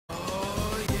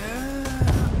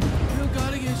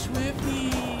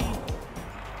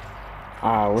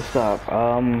What's up?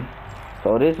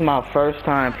 So this is my first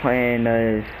time playing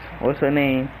this, what's her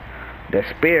name? The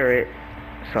Spirit.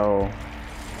 So,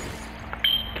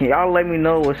 can y'all let me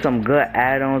know what some good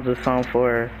add-ons or something for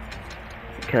her?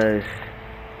 Cause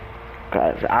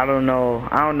I don't know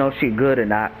if she good or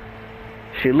not.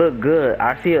 She look good.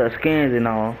 I see her skins and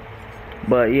all.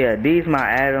 But yeah, these my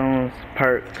add-ons,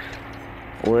 perks,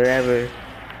 whatever.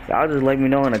 Y'all just let me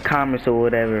know in the comments or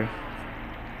whatever.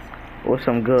 What's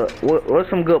some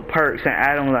good perks and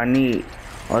add-ons I need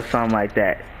or something like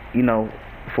that, you know,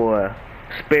 for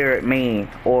Spirit main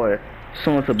or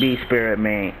soon to be Spirit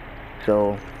main.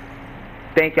 So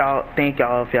thank y'all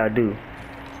if y'all do.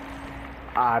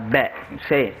 I bet.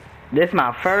 Say this is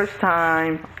my first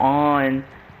time on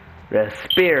the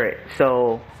Spirit,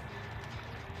 so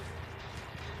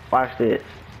watch this.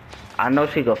 I know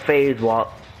she could phase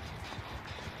walk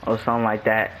or something like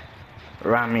that.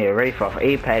 Remind me of Rafe off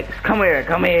Apex. Come here.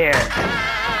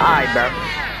 Alright, bro.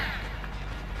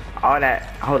 All that.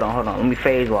 Hold on. Let me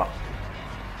phase walk.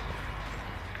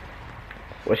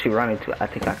 Where's she running to? I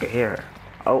think I could hear her.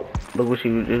 Oh, look what she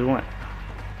just went.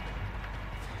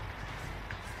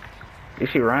 Did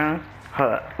she run?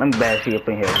 Hold up. Let me bash she up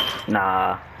in here.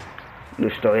 Nah.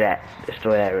 Destroy that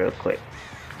real quick.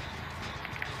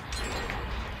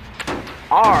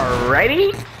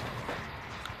 Alrighty.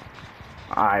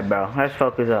 Alright, bro. Let's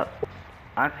focus up.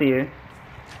 I see her.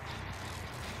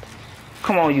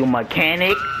 Come on, you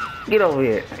mechanic. Get over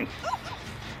here.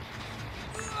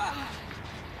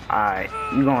 Alright.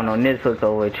 You going on this hook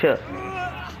over here. Chill.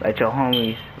 Let your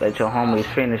homies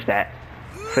finish that.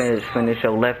 Finish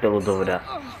your leftovers over there.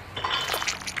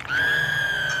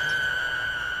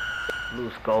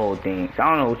 Loose gold things. I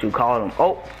don't know what you call them.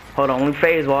 Oh, hold on. Let me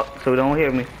phase walk so they don't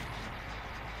hear me.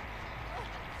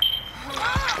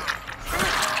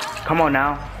 Come on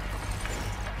now.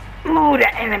 Ooh,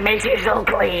 that animation is so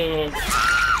clean.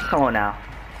 Come on now.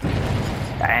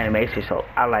 That animation so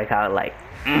I like how it like.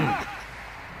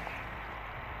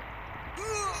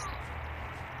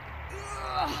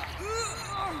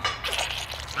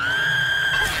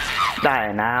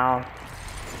 That now.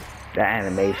 That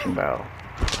animation, bro.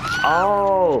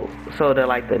 Oh, so the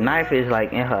knife is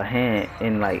like in her hand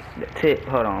and like the tip.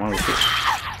 Hold on, let me see.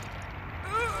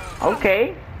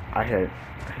 Okay, I heard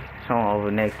someone over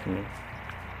next to me.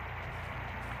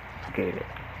 Get it.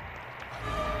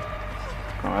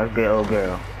 Come on, let's get old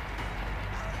girl.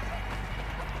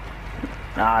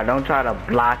 Nah, don't try to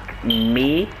block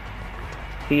me.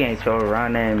 He ain't your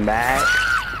running back.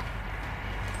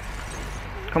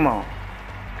 Come on.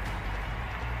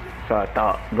 So I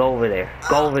thought, go over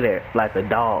there, like a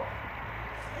dog.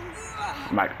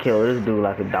 I'm about to kill this dude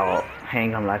like a dog,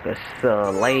 hang him like a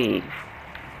slave.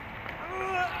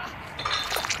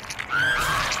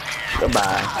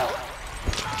 Goodbye.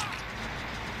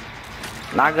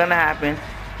 Not gonna happen.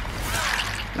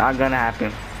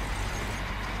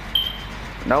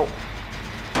 Nope.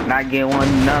 Not getting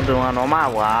another one on my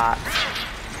watch.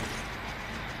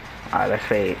 Alright, let's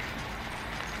fade.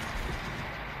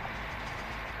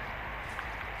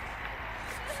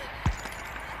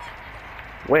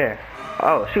 Where?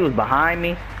 Oh, she was behind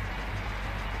me.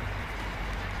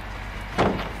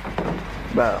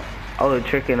 Bro, oh, the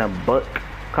trick in a book.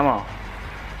 Come on.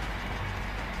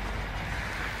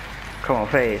 Come on,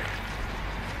 face.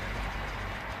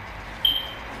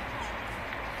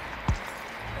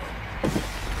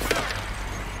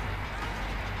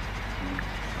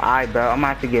 Alright, bro, I'm gonna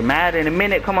have to get mad in a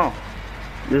minute. Come on.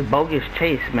 This bogus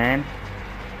chase, man.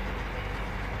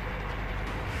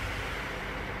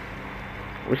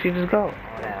 Where'd she just go?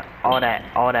 All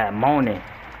that moaning.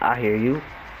 I hear you.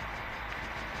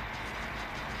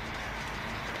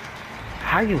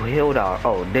 How you healed out?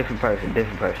 Oh, different person.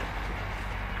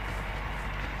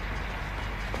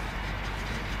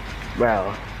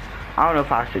 Bro, I don't know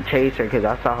if I should chase her because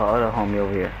I saw her other homie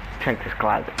over here. Check this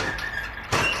closet.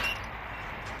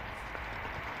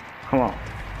 Come on.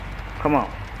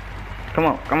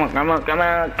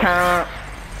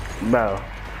 Bro.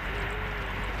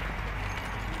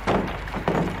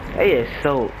 They is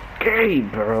so scary,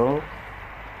 bro.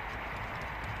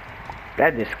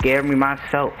 That just scared me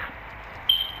myself.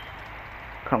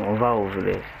 Come on, vote for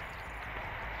this.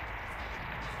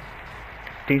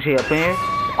 Think she up in here?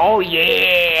 Oh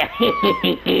yeah!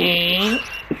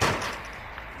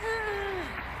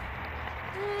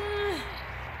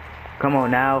 Come on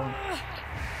now.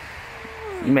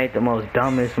 You made the most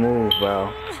dumbest move,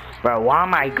 bro. Bro, why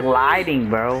am I gliding,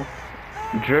 bro?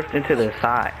 Drifting to the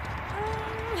side.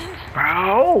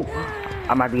 Bro!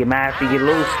 I'm about to get mad if you get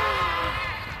loose.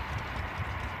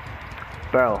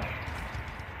 Bro.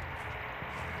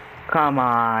 Come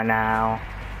on now.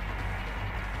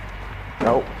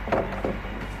 Nope.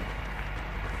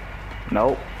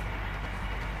 Nope.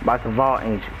 About to vault,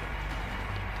 ain't you?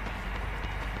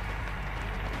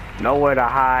 Nowhere to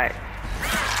hide.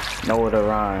 Nowhere to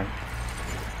run.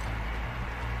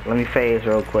 Let me phase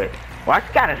real quick. Well,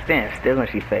 I gotta stand still when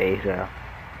she phase, y'all.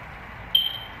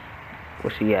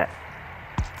 Where she at?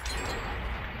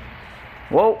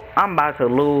 Whoa, I'm about to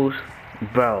lose.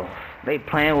 Bro, they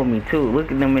playing with me too.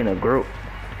 Look at them in a group.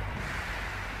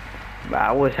 But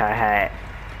I wish I had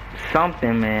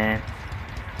something, man.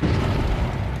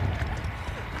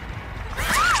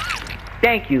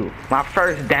 Thank you. My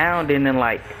first down, then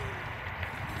like...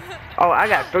 Oh, I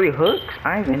got 3 hooks?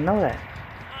 I didn't even know that.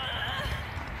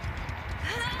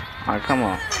 Alright, come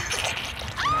on.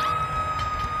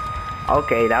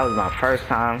 Okay, that was my first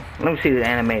time. Let me see the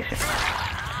animation.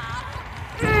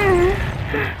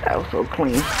 That was so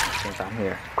clean. Since I'm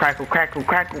here. Crackle, crackle,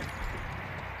 crackle.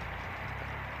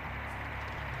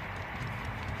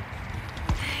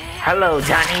 Hello,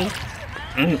 Johnny.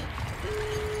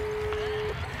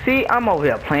 See, I'm over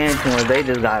here playing to them. They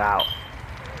just got out.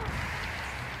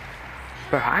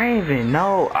 Bro, I didn't even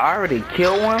know. I already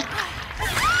killed one.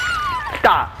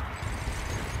 Stop.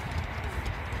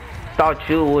 Thought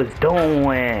you was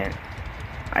doing.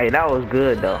 Hey, that was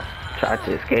good though. Tried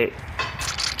to escape.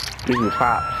 Give you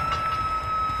props.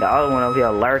 The other one over here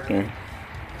lurking.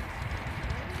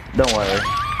 Don't worry.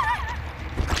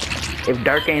 If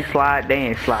Dirk ain't slide, they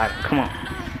ain't slide. Come on.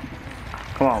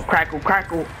 Come on. Crackle,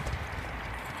 crackle.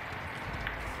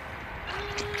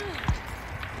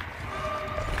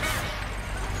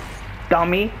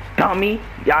 Dummy, dummy.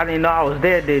 Y'all didn't know I was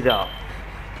there, did y'all?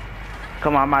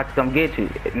 Come on, I'm about to come get you.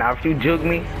 Now, if you juke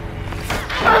me.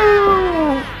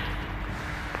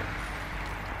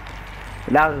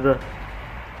 That was the...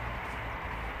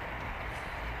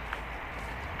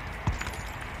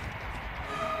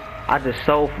 I just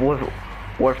sold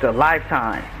worth a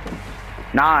lifetime.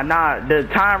 Nah, the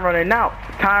time running out.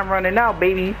 Time running out,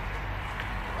 baby.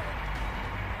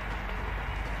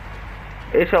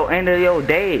 It's your end of your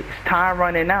days. Time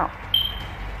running out.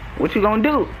 What you gonna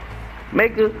do?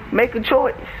 Make a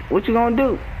choice. What you gonna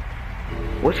do?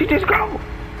 Where she just go?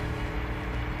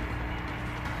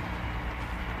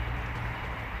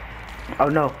 Oh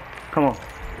no. Come on.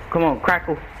 Come on,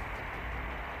 crackle.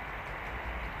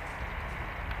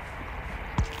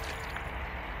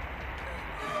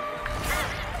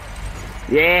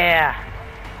 Yeah.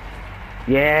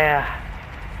 Yeah.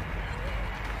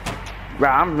 Bro,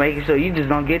 I'm making sure you just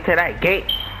don't get to that gate.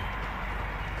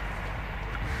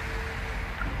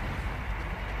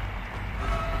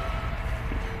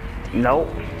 Nope.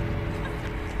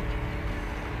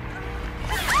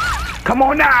 Come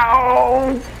on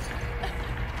now.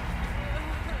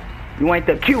 You ain't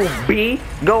the QB.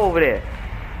 Go over there.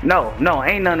 No,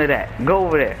 ain't none of that. Go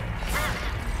over there.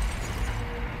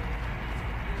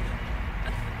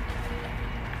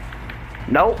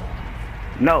 Nope.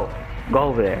 No. Go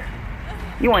over there.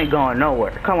 You ain't going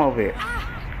nowhere. Come over here.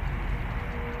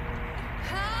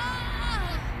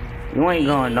 You ain't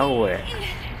going nowhere.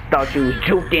 Thought you was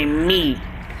juking me.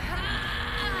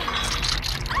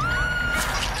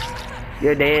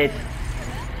 You're dead.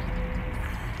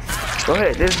 Go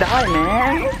ahead, just die,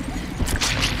 man.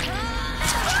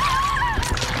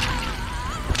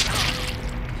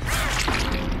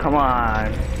 Come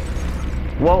on.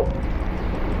 Whoa.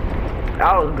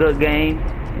 That was a good game.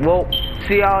 Whoa.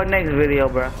 See y'all next video,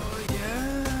 bro.